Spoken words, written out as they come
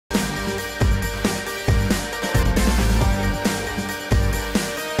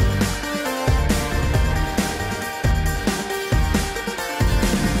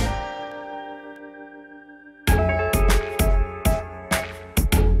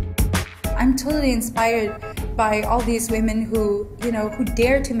I'm totally inspired by all these women who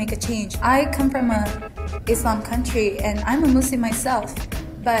dare to make a change. I come from a Islam country and I'm a Muslim myself,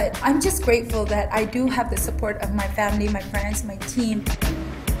 but I'm just grateful that I do have the support of my family, my friends, my team.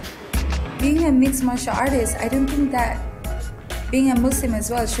 Being a mixed martial artist, I don't think that being a Muslim as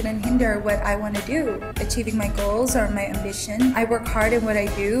well shouldn't hinder what I want to do, achieving my goals or my ambition. I work hard in what I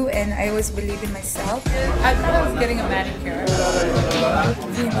do and I always believe in myself. I thought I was getting a manicure.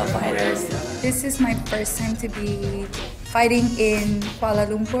 Female fighters. This is my first time to be fighting in Kuala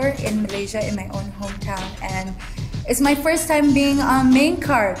Lumpur in Malaysia, in my own hometown, and it's my first time being on main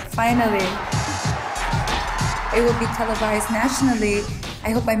card, finally. It will be televised nationally. I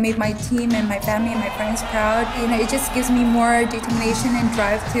hope I made my team and my family and my friends proud. It just gives me more determination and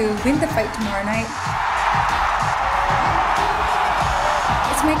drive to win the fight tomorrow night.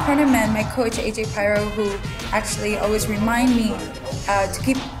 It's my cornerman, my coach AJ Pyro, who actually always remind me to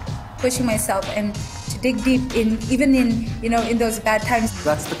keep pushing myself and to dig deep even in those bad times.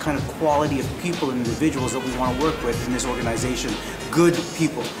 That's the kind of quality of people and individuals that we want to work with in this organization. Good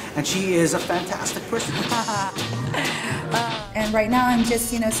people. And she is a fantastic person. And right now I'm just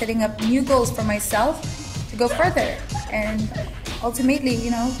setting up new goals for myself to go further and ultimately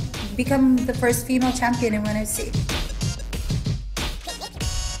become the first female champion in UFC.